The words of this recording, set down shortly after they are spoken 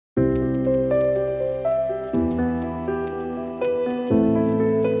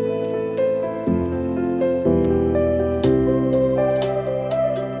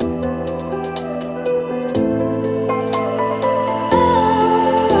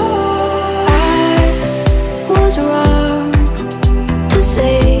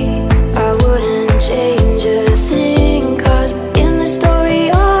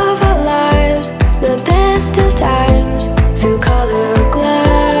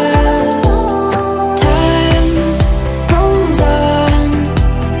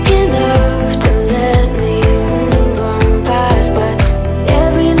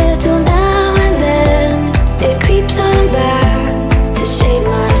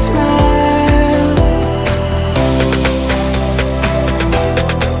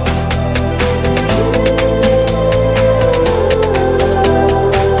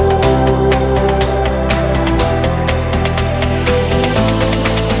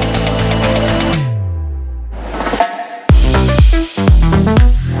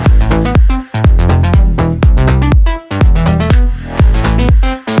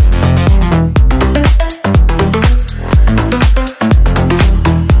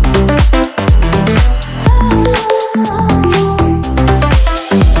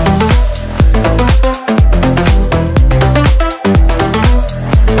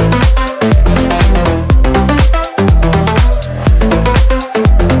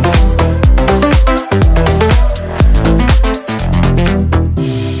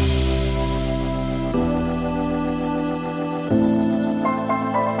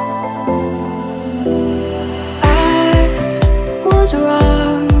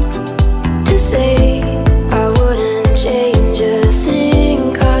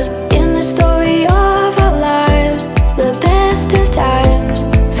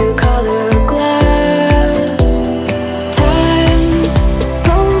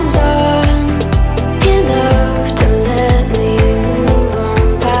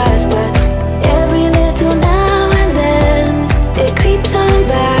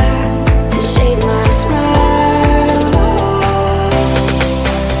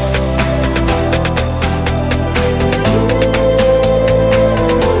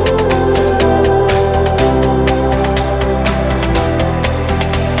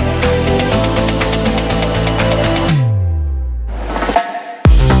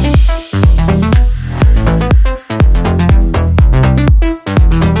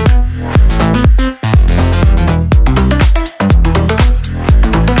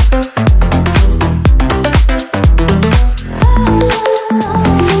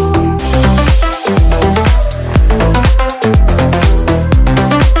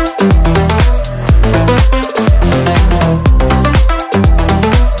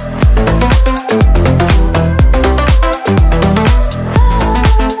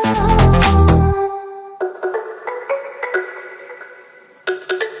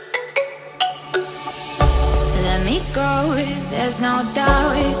there's no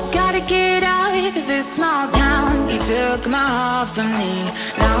doubt. Gotta get out of this small town. You took my heart from me,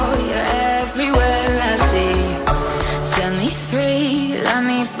 now you're everywhere I see. Set me free, let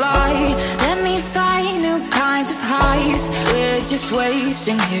me fly, let me find new kinds of highs. We're just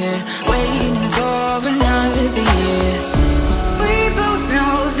wasting here, waiting for another year. We both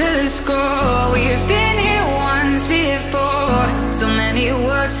know the score, we've been here once before. So many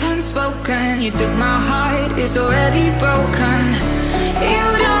words unspoken, you took my heart, it's already broken. You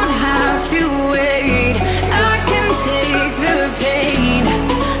don't have to wait, I can take the pain.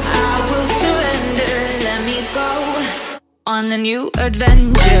 I will surrender, let me go on a new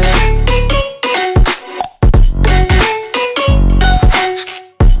adventure.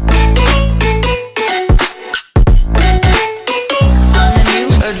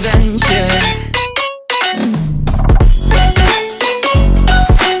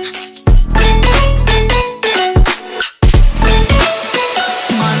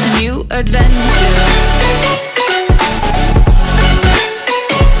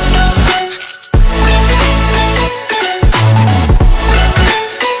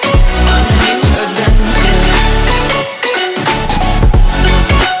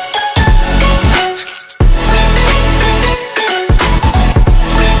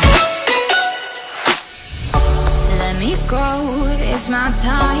 It's my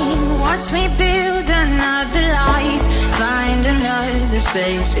time, watch me build another life. Find another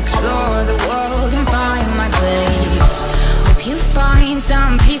space, explore the world and find my place. Hope you find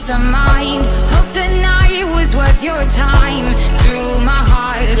some peace of mind, hope the night was worth your time. Threw my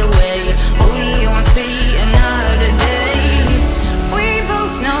heart away, we won't see another day. We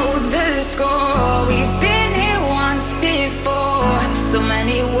both know the score, we've been here once before. So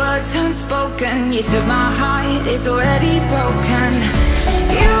many words unspoken, you took my heart, it's already broken.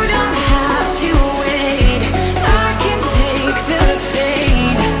 You don't have to wait, I can take the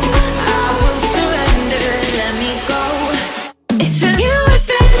pain. I will surrender, let me go. It's a new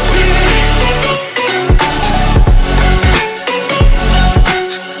adventure.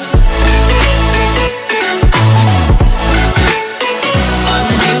 On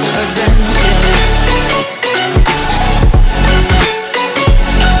a new adventure.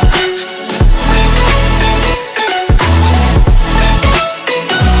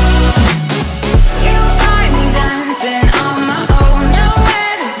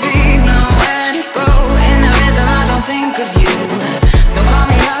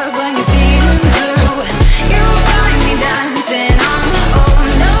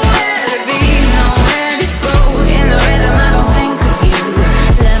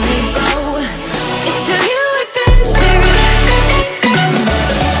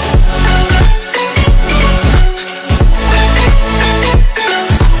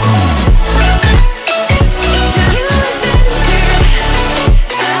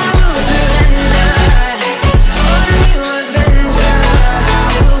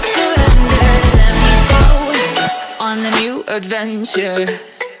 Adventure.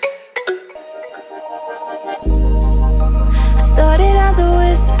 Started as a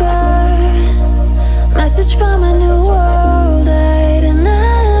whisper, message from an